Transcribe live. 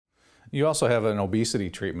You also have an obesity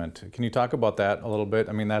treatment. Can you talk about that a little bit?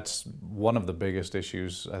 I mean, that's one of the biggest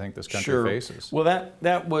issues I think this country faces. Well,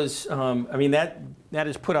 that was, I mean, that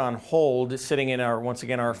is put on hold, sitting in our, once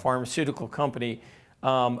again, our pharmaceutical company.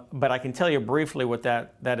 But I can tell you briefly what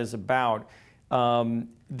that is about.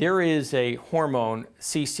 There is a hormone,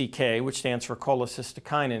 CCK, which stands for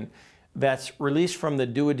cholecystokinin, that's released from the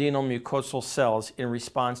duodenal mucosal cells in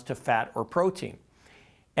response to fat or protein.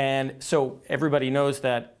 And so everybody knows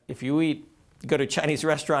that if you go to a Chinese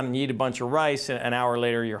restaurant and you eat a bunch of rice, an hour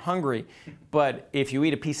later you're hungry. But if you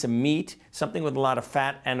eat a piece of meat, something with a lot of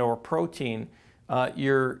fat and or protein,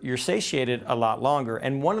 you're satiated a lot longer.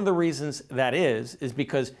 And one of the reasons that is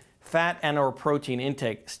because fat and or protein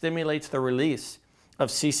intake stimulates the release of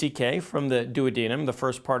CCK from the duodenum, the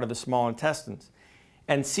first part of the small intestines.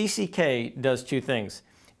 And CCK does two things.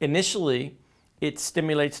 Initially, it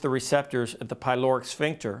stimulates the receptors at the pyloric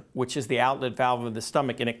sphincter, which is the outlet valve of the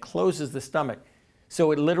stomach, and it closes the stomach.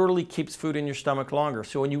 So it literally keeps food in your stomach longer.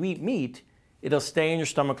 So when you eat meat, it'll stay in your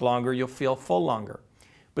stomach longer, you'll feel full longer.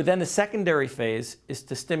 But then the secondary phase is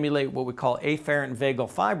to stimulate what we call afferent vagal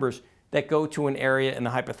fibers that go to an area in the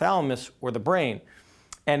hypothalamus or the brain.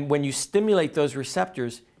 And when you stimulate those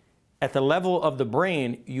receptors, at the level of the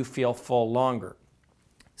brain, you feel full longer.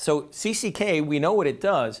 So CCK, we know what it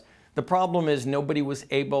does. The problem is nobody was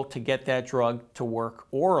able to get that drug to work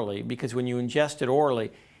orally, because when you ingest it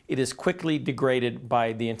orally, it is quickly degraded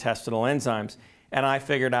by the intestinal enzymes. And I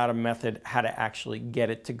figured out a method how to actually get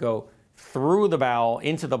it to go through the bowel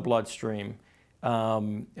into the bloodstream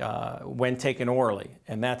when taken orally.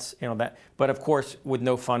 And that's, but of course, with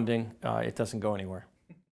no funding, it doesn't go anywhere.